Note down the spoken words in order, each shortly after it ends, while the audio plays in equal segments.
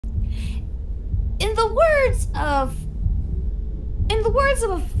in the words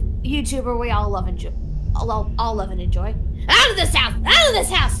of a YouTuber we all love and enjoy. Out of this house! Out of this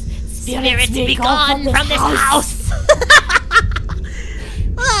house! Spirits be gone from this house!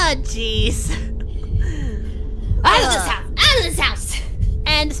 Oh, jeez. Out of this house! Out of this house!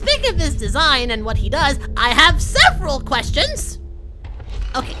 And speaking of his design and what he does, I have several questions.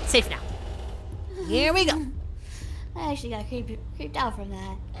 Okay, safe now. Here we go. I actually got creeped out from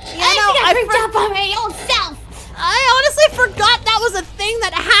that. Yeah, I got creeped out by my own self! I honestly forgot that was a thing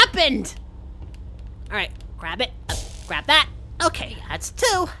that happened. Alright, grab it. Grab that. Okay, that's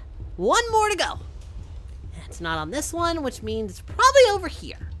 2. 1 more to go. It's not on this one, which means it's probably over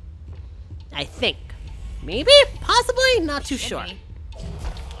here. I think. Maybe? Possibly? Not too sure.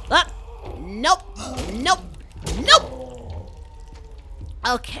 Nope. Nope. Nope.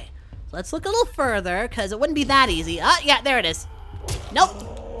 Okay. Let's look a little further, because it wouldn't be that easy. Yeah, there it is. Nope.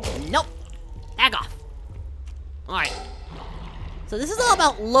 Nope. Back off. Alright. So this is all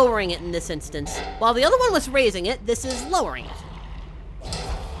about lowering it in this instance. While the other one was raising it, this is lowering it.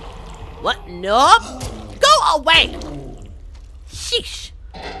 What? Nope. Go away! Sheesh.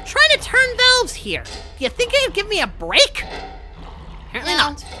 Trying to turn valves here. Do you think you'd give me a break? Apparently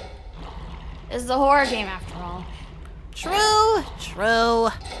not. This is a horror game after all. True, true.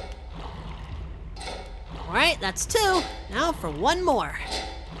 Alright, that's 2. Now for 1 more.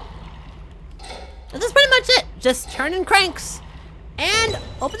 And that's pretty much it. Just turning cranks. And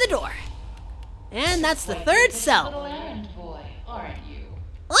open the door. And that's the 3rd cell. Little errand boy, aren't you?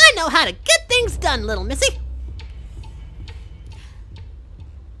 Well, I know how to get things done, little missy.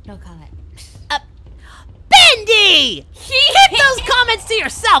 No comment. Bendy! Keep those comments to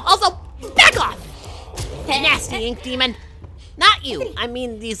yourself. Also, back off. Nasty ink demon. Not you. I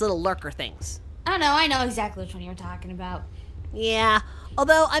mean these little lurker things. Oh no, I know exactly which one you're talking about. Yeah.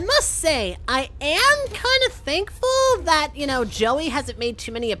 Although, I must say, I am kind of thankful that, you know, Joey hasn't made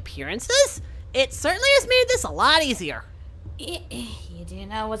too many appearances. It certainly has made this a lot easier. You do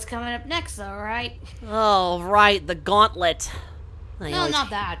know what's coming up next, though, right? Oh, right, the gauntlet. No, not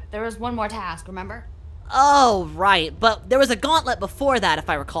that. There was one more task, remember? Oh, right. But there was a gauntlet before that, if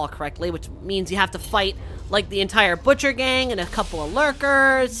I recall correctly, which means you have to fight, like, the entire Butcher Gang and a couple of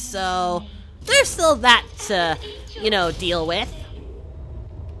lurkers, so there's still that to, you know, deal with.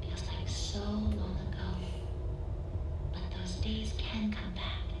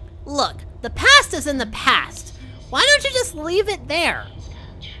 Look, the past is in the past. Why don't you just leave it there?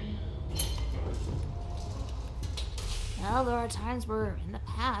 Well, there are times where in the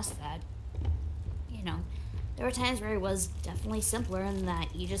past that, you know, there were times where it was definitely simpler and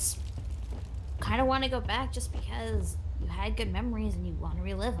that you just kind of want to go back just because you had good memories and you want to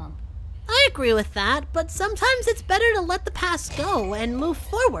relive them. I agree with that, but sometimes it's better to let the past go and move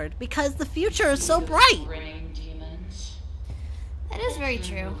forward because the future is so bright. That is very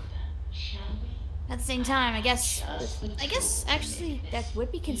true. At the same time, I guess actually that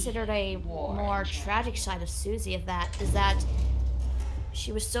would be considered a more tragic side of Susie is that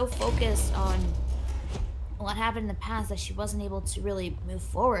she was so focused on what happened in the past that she wasn't able to really move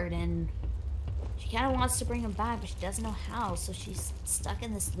forward, and she kind of wants to bring him back, but she doesn't know how, so she's stuck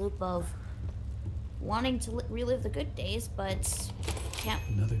in this loop of wanting to relive the good days, but can't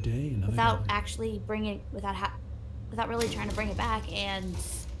another day, without actually without really trying to bring it back, and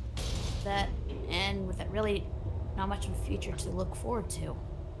with it really not much of a future to look forward to.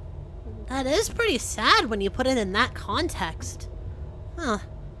 That is pretty sad when you put it in that context. Huh.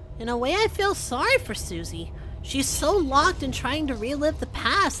 In a way, I feel sorry for Susie. She's so locked in trying to relive the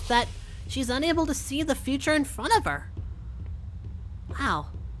past that she's unable to see the future in front of her. Wow.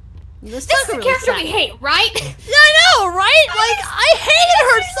 This is the character we hate, right? Yeah, I know, right? Like, I hated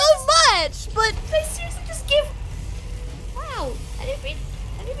her so much, but I seriously just give... Wow, I didn't mean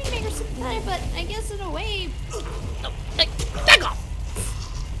to make her sympathetic, but I guess in a way... No, back off!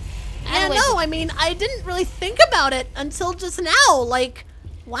 Yeah, no, I mean, I didn't really think about it until just now. Like,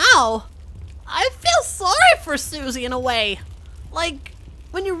 wow. I feel sorry for Susie in a way. Like,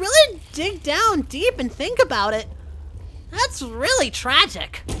 when you really dig down deep and think about it, that's really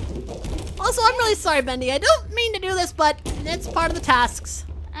tragic. Also, I'm really sorry, Bendy. I don't mean to do this, but it's part of the tasks.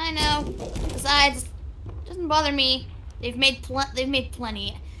 I know. Besides, it doesn't bother me. They've made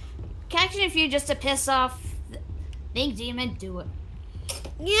plenty. Catching a few just to piss off the Ink Demon, do it.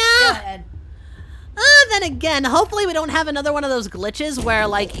 Yeah. Go ahead. Then again, hopefully we don't have another one of those glitches where,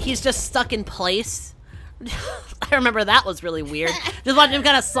 like, he's just stuck in place. I remember that was really weird. Just watching him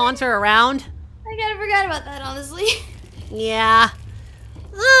kind of saunter around. I kind of forgot about that, honestly. Yeah.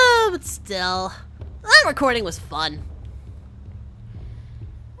 But still. That recording was fun.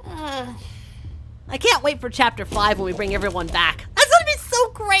 I can't wait for chapter 5 when we bring everyone back. That's gonna be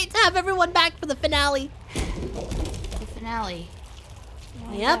so great to have everyone back for the finale. The finale. Oh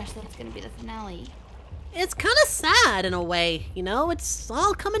my Yep. gosh, that's gonna be the finale. It's kind of sad in a way, you know? It's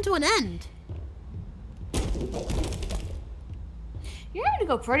all coming to an end. You're having to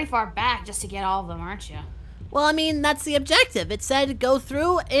go pretty far back just to get all of them, aren't you? Well, I mean, that's the objective. It said go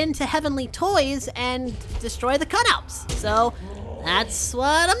through into Heavenly Toys and destroy the cutouts. So, that's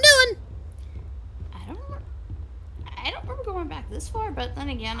what I'm doing. I don't remember going back this far, but then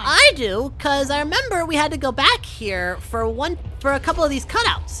again, I do, because I remember we had to go back here for a couple of these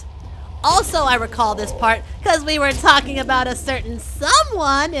cutouts. Also, I recall this part because we were talking about a certain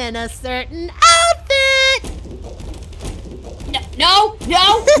someone in a certain outfit. No!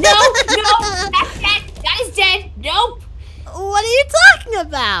 That is dead! Nope! What are you talking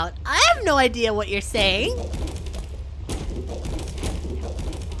about? I have no idea what you're saying.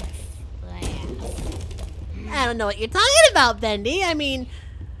 I don't know what you're talking about, Bendy. I mean,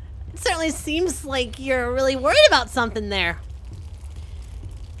 it certainly seems like you're really worried about something there.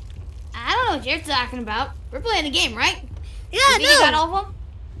 I don't know what you're talking about. We're playing a game, right? Yeah, You think you got all of them?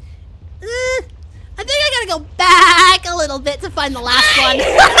 I think I gotta go back a little bit to find the last one.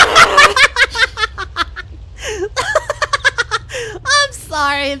 I'm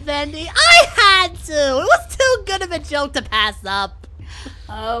sorry, Bendy. I had to. It was too good of a joke to pass up.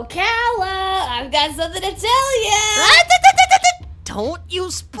 Oh, Kala, I've got something to tell you. Don't you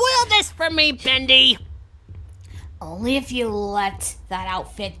spoil this for me, Bendy. Only if you let that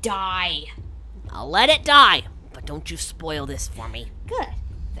outfit die. I'll let it die, but don't you spoil this for me. Good.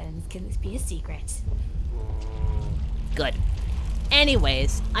 Then can this be a secret? Good.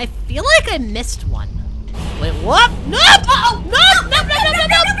 Anyways, I feel like I missed one. Wait, what? Nope! Uh-oh! Nope!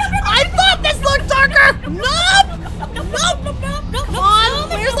 I thought this looked darker! Nope! Come on!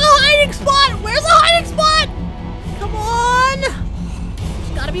 Where's the hiding spot? Where's the hiding spot? Come on!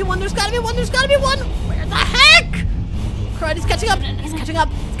 There's gotta be one, there's gotta be one, there's gotta be one! Where the heck? Crud, he's catching up! He's catching up!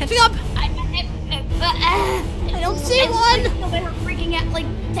 He's catching up! I don't see one! They're freaking out, like,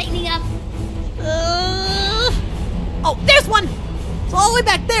 tightening up. Oh, there's one! It's all the way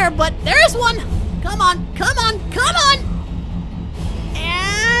back there, but there is one! Come on, come on, come on!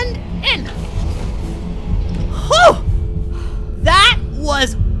 And in! Whew! That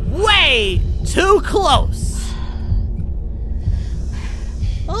was way too close!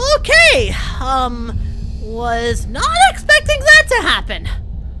 Okay, was not expecting that to happen.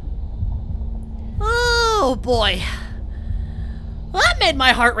 Oh boy. Well, that made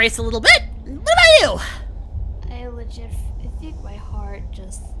my heart race a little bit. What about you? I think my heart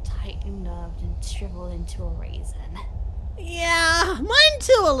just tightened up and shriveled into a raisin. Yeah, mine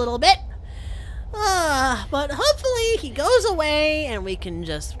too a little bit. But hopefully he goes away and we can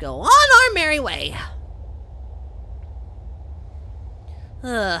just go on our merry way.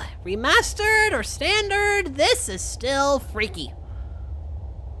 Remastered or standard, this is still freaky.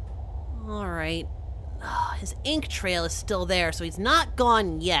 Alright. His ink trail is still there, so he's not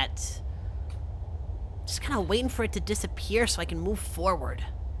gone yet. Just kind of waiting for it to disappear so I can move forward.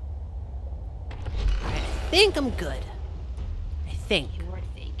 Alright, I think I'm good. I think. You would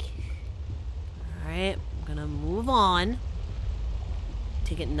think. Alright, I'm gonna move on.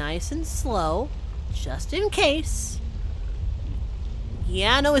 Take it nice and slow, just in case.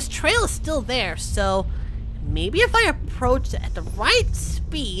 Yeah, no, his trail is still there, so maybe if I approach it at the right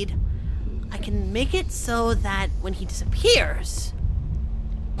speed, I can make it so that when he disappears...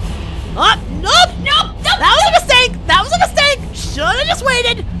 Oh, nope! Nope! That was a mistake! That was a mistake! Should've just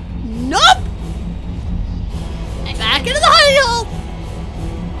waited! Nope! Back into the hidey hole!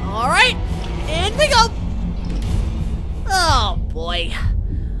 Alright, in we go! Oh, boy.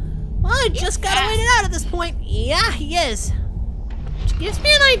 Well, I just gotta wait it out at this point. Yeah, he is. Which gives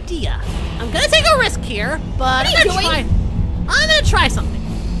me an idea. I'm gonna take a risk here, but I'm gonna try something.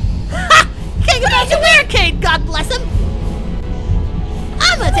 Ha! Can't get back to where, K.A.T.V, God bless him!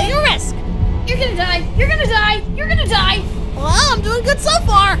 I'm gonna take a risk. You're gonna die! You're gonna die! You're gonna die! Well, I'm doing good so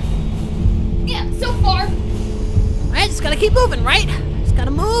far. Yeah, so far. Alright, just gotta keep moving, right? Just gotta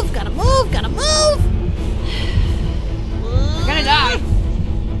move, gotta move, gotta move. You're gonna die.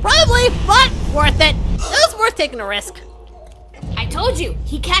 Probably, but worth it. It was worth taking a risk. I told you,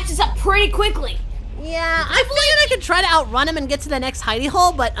 he catches up pretty quickly. Yeah, I figured I could try to outrun him and get to the next hidey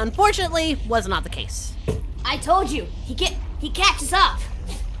hole, but unfortunately, was not the case. I told you, he catches up.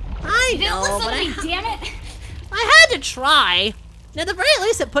 I You didn't know, listen but to me, damn it. I had to try. At the very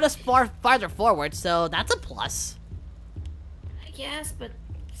least, it put us farther forward, so that's a plus. I guess, but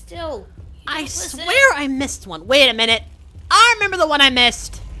still. I swear I missed one. Wait a minute. I remember the one I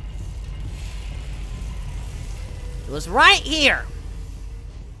missed. It was right here.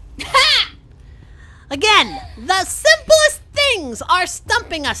 Again, the simplest things are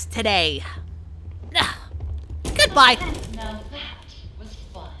stumping us today. Goodbye. Now that was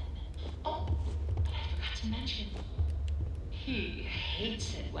fun. Oh, but I forgot to mention, he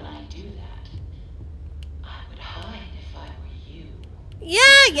hates it when I do that. I would hide if I were you.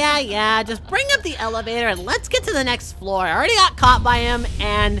 Yeah. Just bring up the elevator and let's get to the next floor. I already got caught by him,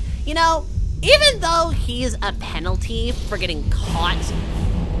 and, you know, even though he's a penalty for getting caught,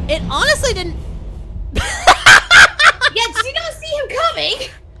 it honestly didn't... Yeah, did you not see him coming?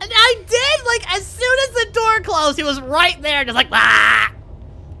 And I did, like, as soon as the door closed, he was right there, just like, ah!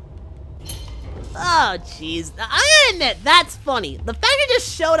 Oh, jeez. I gotta admit, that's funny. The fact he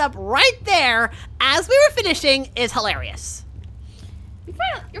just showed up right there as we were finishing is hilarious.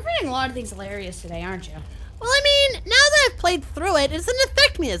 You're finding a lot of things hilarious today, aren't you? Well, I mean, now that I've played through it, it doesn't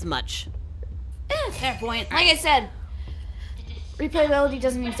affect me as much. Fair point. Like I said, replayability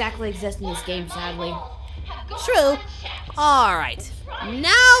doesn't exactly exist in this game, sadly. True. Alright.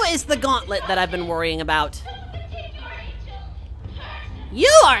 Now is the gauntlet that I've been worrying about. You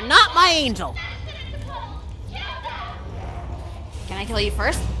are not my angel. Can I kill you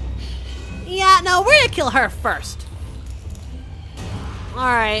first? Yeah, no, we're gonna kill her first.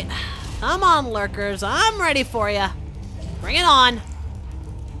 Alright. Come on, lurkers. I'm ready for you. Bring it on.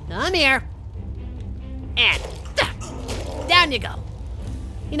 I'm here. And down you go.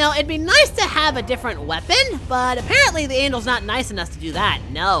 You know, it'd be nice to have a different weapon, but apparently the angel's not nice enough to do that.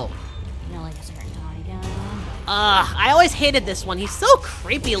 No. You know, like a certain Tommy gun. I always hated this one. He's so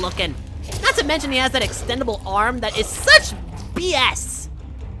creepy looking. Not to mention he has that extendable arm that is such BS.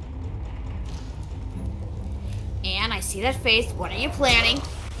 And I see that face. What are you planning?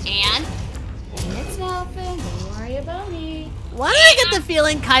 And it's nothing. Don't worry about me. Why do I get the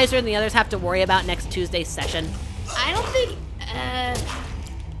feeling Kaiser and the others have to worry about next Tuesday's session? I don't think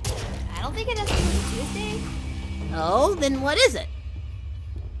it has to be Tuesday. Oh, then what is it?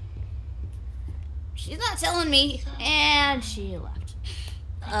 She's not telling me, and she left.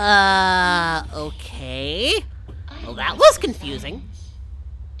 Okay. Well, that was confusing.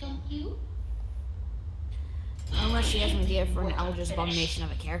 Don't you? Unless she has an idea for an Eldritch Abomination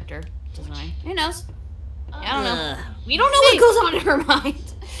of a character design. Who knows? I don't know. We don't know what goes on in her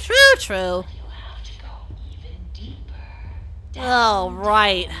mind. True. You have to go even deeper. Oh,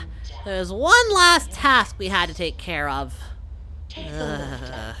 right. There's one last task we had to take care of. Oh,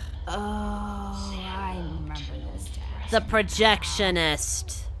 I remember this task. The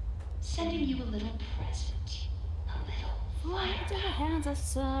projectionist. Sending you a little present. A little Fly into the hands of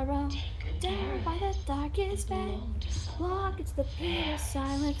sorrow, down by the darkest bed. Walk into the pit of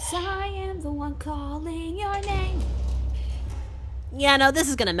silence. I am the one calling your name. Yeah, no, this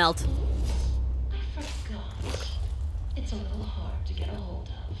is gonna melt. I forgot. It's a little hard to get a hold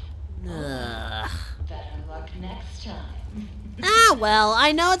of. Ugh. Better luck next time. Ah, well,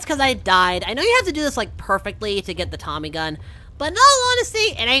 I know it's because I died. I know you have to do this, like, perfectly to get the Tommy gun. But in all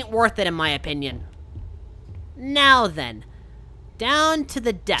honesty, it ain't worth it in my opinion. Now then, down to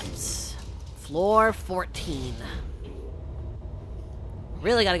the depths. Floor 14.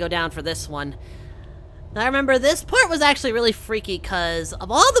 Really gotta go down for this one. Now, I remember this part was actually really freaky because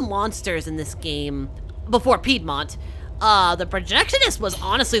of all the monsters in this game, before Piedmont, the projectionist was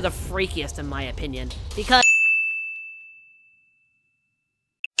honestly the freakiest in my opinion. Because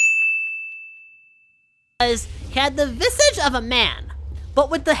he had the visage of a man, but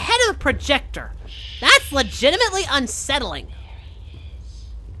with the head of a projector. That's legitimately unsettling.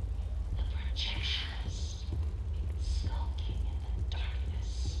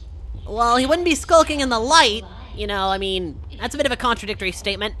 Well, he wouldn't be skulking in the light. You know, I mean, that's a bit of a contradictory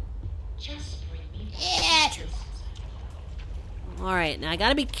statement. Yeah, true. Alright, now I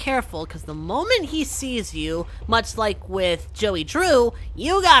gotta be careful, because the moment he sees you, much like with Joey Drew,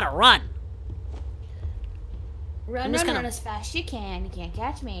 you gotta run. Run as fast as you can. You can't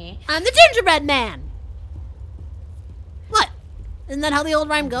catch me. I'm the gingerbread man. What? Isn't that how the old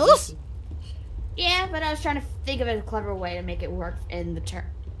rhyme goes? Yeah, but I was trying to think of a clever way to make it work in the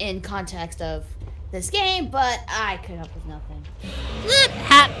in context of this game, but I could up with nothing. It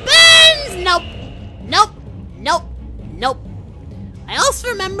happens! Nope. Nope. Nope. Nope. I also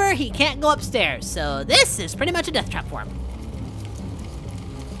remember he can't go upstairs, so this is pretty much a death trap for him.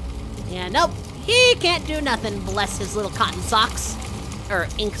 Yeah, nope. He can't do nothing, bless his little cotton socks. Or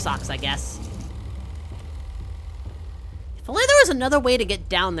ink socks, I guess. If only there was another way to get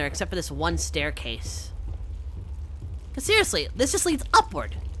down there except for this one staircase. Because seriously, this just leads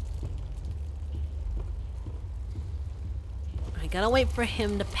upward. I gotta wait for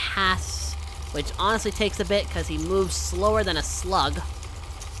him to pass which honestly takes a bit because he moves slower than a slug.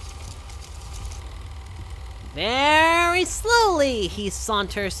 Very slowly he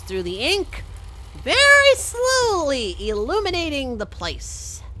saunters through the ink, very slowly illuminating the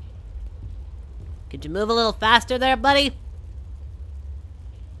place. Could you move a little faster there, buddy?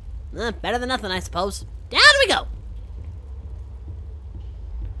 Better than nothing, I suppose. Down we go!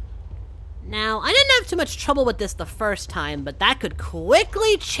 Now, I didn't have too much trouble with this the first time, but that could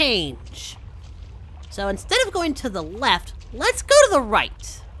quickly change. So instead of going to the left, let's go to the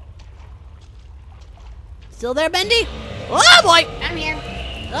right. Still there, Bendy? Oh, boy! I'm here.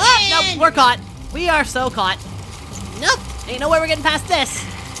 Oh, no, we're caught. We are so caught. Nope, ain't no way we're getting past this.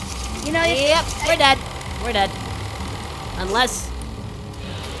 You know, Yep, we're dead. We're dead. Unless...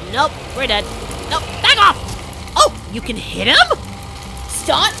 Nope, we're dead. Nope, back off! Oh, you can hit him?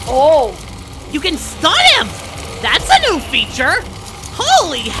 Stun? Oh! You can stun him! That's a new feature!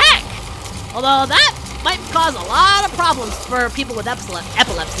 Holy heck! Although that might cause a lot of problems for people with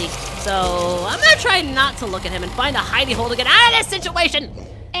epilepsy. So I'm gonna try not to look at him and find a hidey hole to get out of this situation!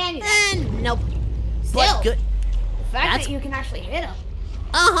 And nope. Still, But good. the fact that you can actually hit him.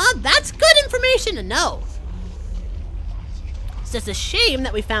 Uh-huh, that's good information to know. It's just a shame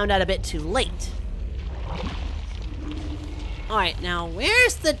that we found out a bit too late. Alright, now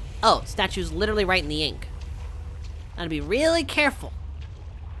where's the... Oh, statue's literally right in the ink. Gotta be really careful.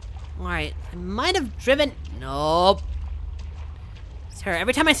 Alright, I might have driven... Nope. It's her.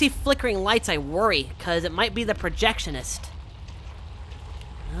 Every time I see flickering lights, I worry, because it might be the projectionist.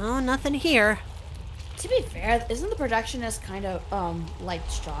 No, nothing here. To be fair, isn't the projectionist kind of, like,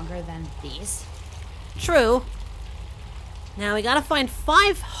 stronger than these? True. Now we gotta find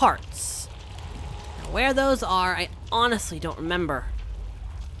 5 hearts. Now where those are, I honestly don't remember.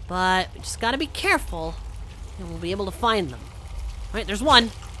 But we just gotta be careful, and we'll be able to find them. Alright, there's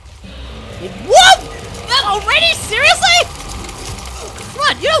one. Whoa! That already? Seriously? Come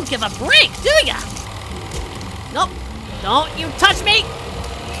on, you don't give a break, do ya? Nope. Don't you touch me!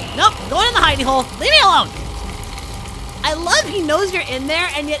 Nope, go in the hidey hole. Leave me alone! I love he knows you're in there,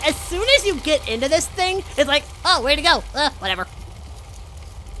 and yet as soon as you get into this thing, it's like, oh, where to go? Whatever.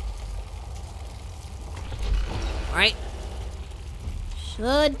 Alright.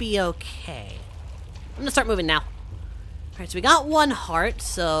 Should be okay. I'm gonna start moving now. Alright, so we got 1 heart,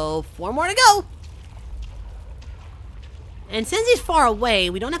 so 4 more to go. And since he's far away,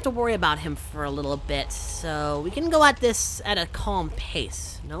 we don't have to worry about him for a little bit, so we can go at this at a calm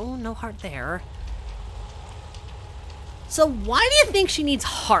pace. No heart there. So why do you think she needs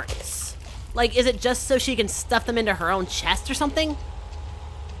hearts? Like, is it just so she can stuff them into her own chest or something?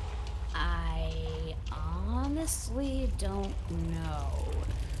 I honestly don't know.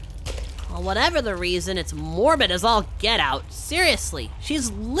 Well, whatever the reason, it's morbid as all get out. Seriously, she's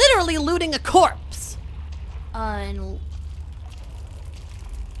literally looting a corpse. On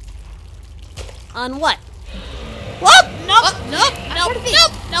what? Whoop!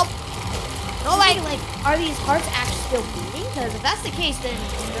 Nope. Go away. Like, are these hearts actually still beating? Because if that's the case, then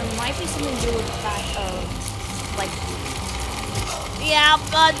there might be something to do with the fact of, like... Yeah,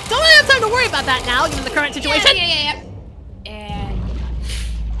 but don't have time to worry about that now, given the current situation. Yeah.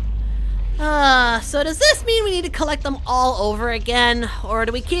 And... so does this mean we need to collect them all over again? Or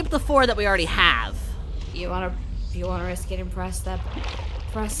do we keep the 4 that we already have? You wanna risk it and press the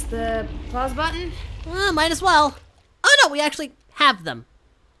pause button? Might as well. Oh no, we actually have them.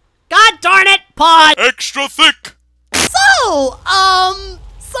 God darn it! Pause! Extra thick! So,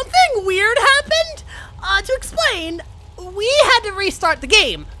 something weird happened. To explain, we had to restart the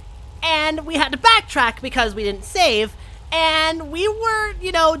game. And we had to backtrack because we didn't save. And we were,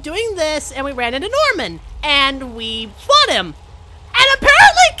 doing this, and we ran into Norman. And we fought him. And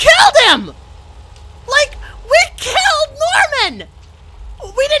apparently killed him! Like, we killed Norman!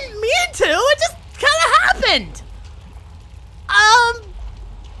 We didn't mean to, it just kinda happened.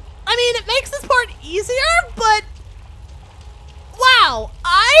 I mean, it makes this part easier, but... Wow,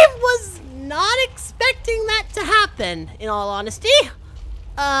 I was not expecting that to happen, in all honesty.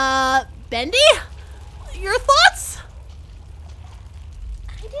 Bendy? Your thoughts?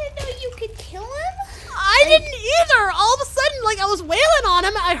 I didn't know you could kill him. I didn't either. All of a sudden, like, I was wailing on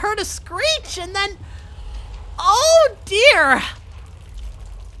him, I heard a screech, and then... Oh, dear.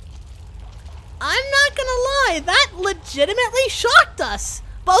 I'm not gonna lie, that legitimately shocked us.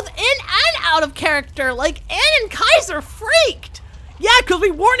 Both in and out of character. Like, Ann and Kaiser freaked. Yeah, because we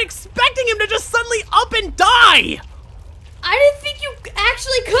weren't expecting him to just suddenly up and die. I didn't think you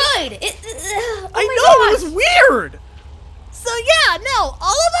actually could. I know, it was weird. So yeah, no,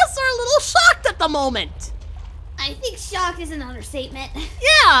 all of us are a little shocked at the moment. I think shocked is an understatement.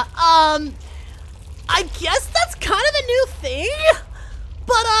 Yeah, I guess that's kind of the new thing.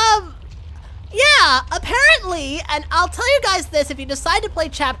 But, yeah, apparently, and I'll tell you guys this, if you decide to play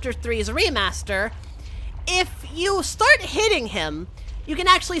Chapter 3's remaster, if you start hitting him, you can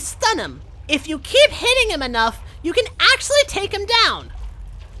actually stun him. If you keep hitting him enough, you can actually take him down.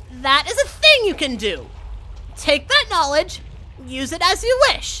 That is a thing you can do. Take that knowledge, use it as you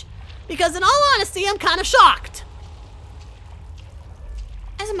wish. Because in all honesty, I'm kind of shocked.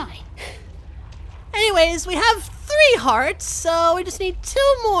 As am I. Anyways, we have 3 hearts, so we just need 2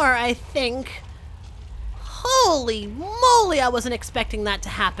 more, I think. Holy moly, I wasn't expecting that to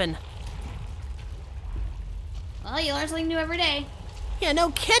happen. Well, you learn something new every day. Yeah, no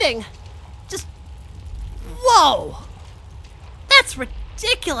kidding. Just, whoa. That's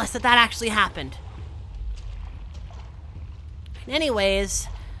ridiculous that actually happened. Anyways,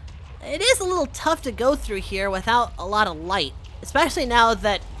 it is a little tough to go through here without a lot of light. Especially now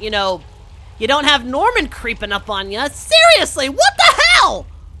that, you know, you don't have Norman creeping up on you. Seriously, what the hell?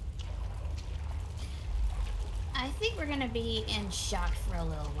 I think we're gonna be in shock for a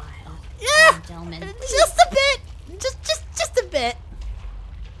little while. Yeah, Gentlemen. just a bit. Just a bit.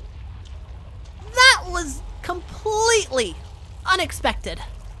 That was completely unexpected.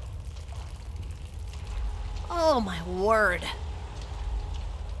 Oh my word.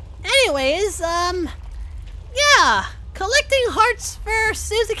 Anyways, yeah, collecting hearts for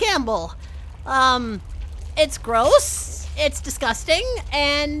Susie Campbell. It's gross, it's disgusting,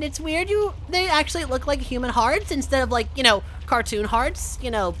 and it's weird they actually look like human hearts instead of like, you know, cartoon hearts,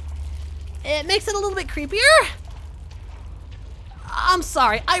 you know. It makes it a little bit creepier. I'm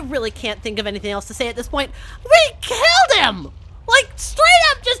sorry, I really can't think of anything else to say at this point. We killed him! Like, straight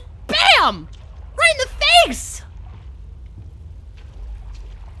up, just BAM! Right in the face!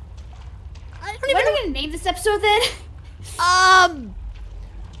 What are we gonna name this episode then? I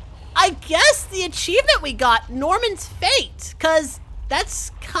guess the achievement we got, Norman's Fate, because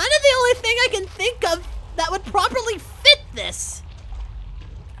that's kind of the only thing I can think of that would properly fit this.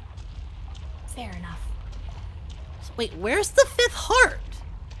 Fair enough. Wait, where's the 5th heart?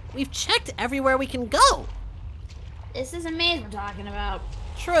 We've checked everywhere we can go. This is a maze we're talking about.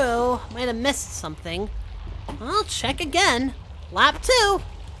 True, might have missed something. I'll check again. Lap 2.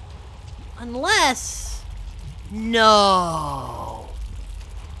 Unless... No.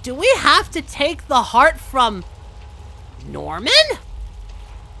 Do we have to take the heart from Norman?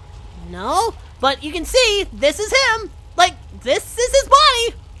 No, but you can see this is him. Like, this is his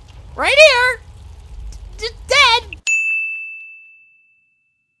body. Right here. Dead.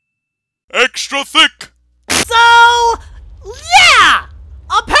 Extra thick! So, yeah!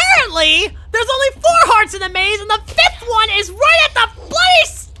 Apparently, there's only 4 hearts in the maze, and the 5th one is right at the bloody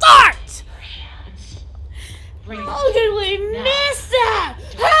start! How did we miss that?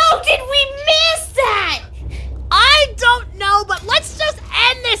 How did we miss that? I don't know, but let's just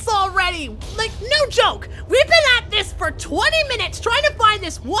end this already. Like, no joke. We've been at this for 20 minutes trying to find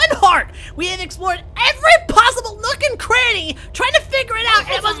this 1 heart. We have explored every possible nook and cranny trying to figure it out,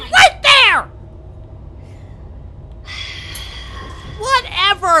 and it was right there!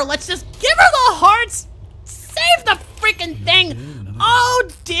 Whatever, let's just give her the hearts. Save the freaking thing. Oh,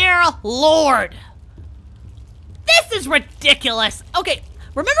 dear Lord. This is ridiculous. Okay,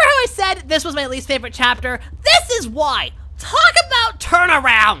 remember how I said this was my least favorite chapter? This is why. Talk about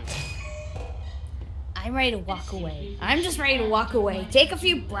turnaround. I'm ready to walk away. I'm just ready to walk away. Take a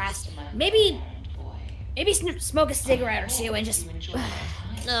few breaths. Maybe smoke a cigarette or two and just...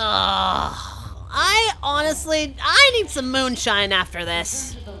 I honestly need some moonshine after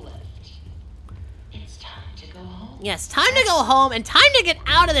this. It's time to go home. Yes, time to go home and time to get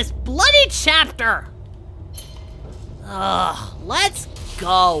out of this bloody chapter. Let's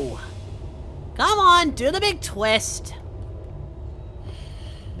go. Come on, do the big twist.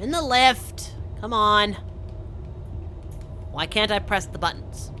 I'm in the lift. Come on. Why can't I press the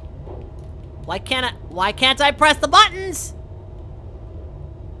buttons? Why can't I press the buttons?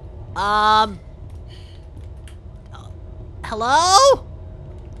 Hello?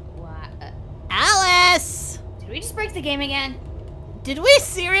 What? Alice! Did we just break the game again? Did we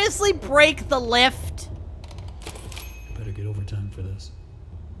seriously break the lift? Better get overtime for this.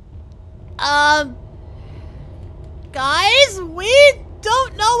 Guys, we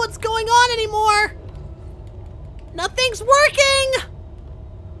don't know what's going on anymore. Nothing's working.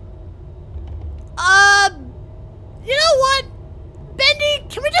 You know what? Bendy,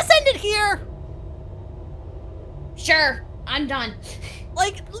 can we just end it here? Sure, I'm done.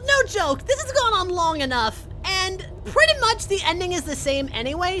 Like, no joke, this has gone on long enough, and pretty much the ending is the same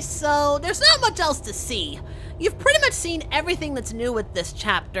anyway, so there's not much else to see. you've pretty much seen everything that's new with this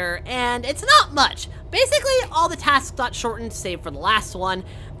chapter, and it's not much. Basically, all the tasks got shortened save for the last one,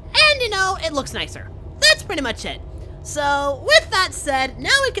 and it looks nicer. That's pretty much it. So, with that said, now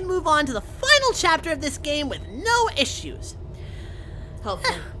we can move on to the final chapter of this game with no issues.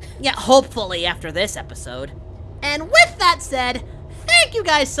 Hopefully. Yeah, hopefully after this episode. And with that said, thank you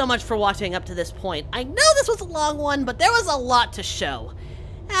guys so much for watching up to this point. I know this was a long one, but there was a lot to show.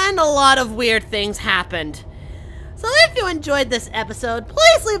 And a lot of weird things happened. So if you enjoyed this episode,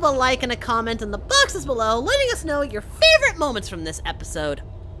 please leave a like and a comment in the boxes below, letting us know your favorite moments from this episode.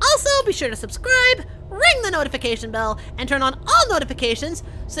 Also, be sure to subscribe, ring the notification bell, and turn on all notifications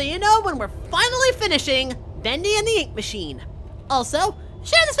so you know when we're finally finishing Bendy and the Ink Machine. Also,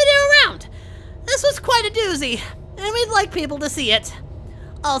 share this video around. This was quite a doozy, and we'd like people to see it.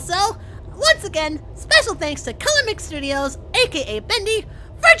 Also, once again, special thanks to Color Mix Studios, aka Bendy,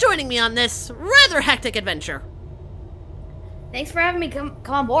 for joining me on this rather hectic adventure. Thanks for having me come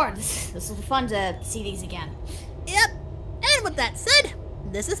on board. This was fun to see these again. Yep. And with that said,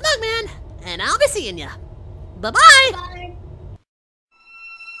 this is Mugman, and I'll be seeing ya. Bye-bye!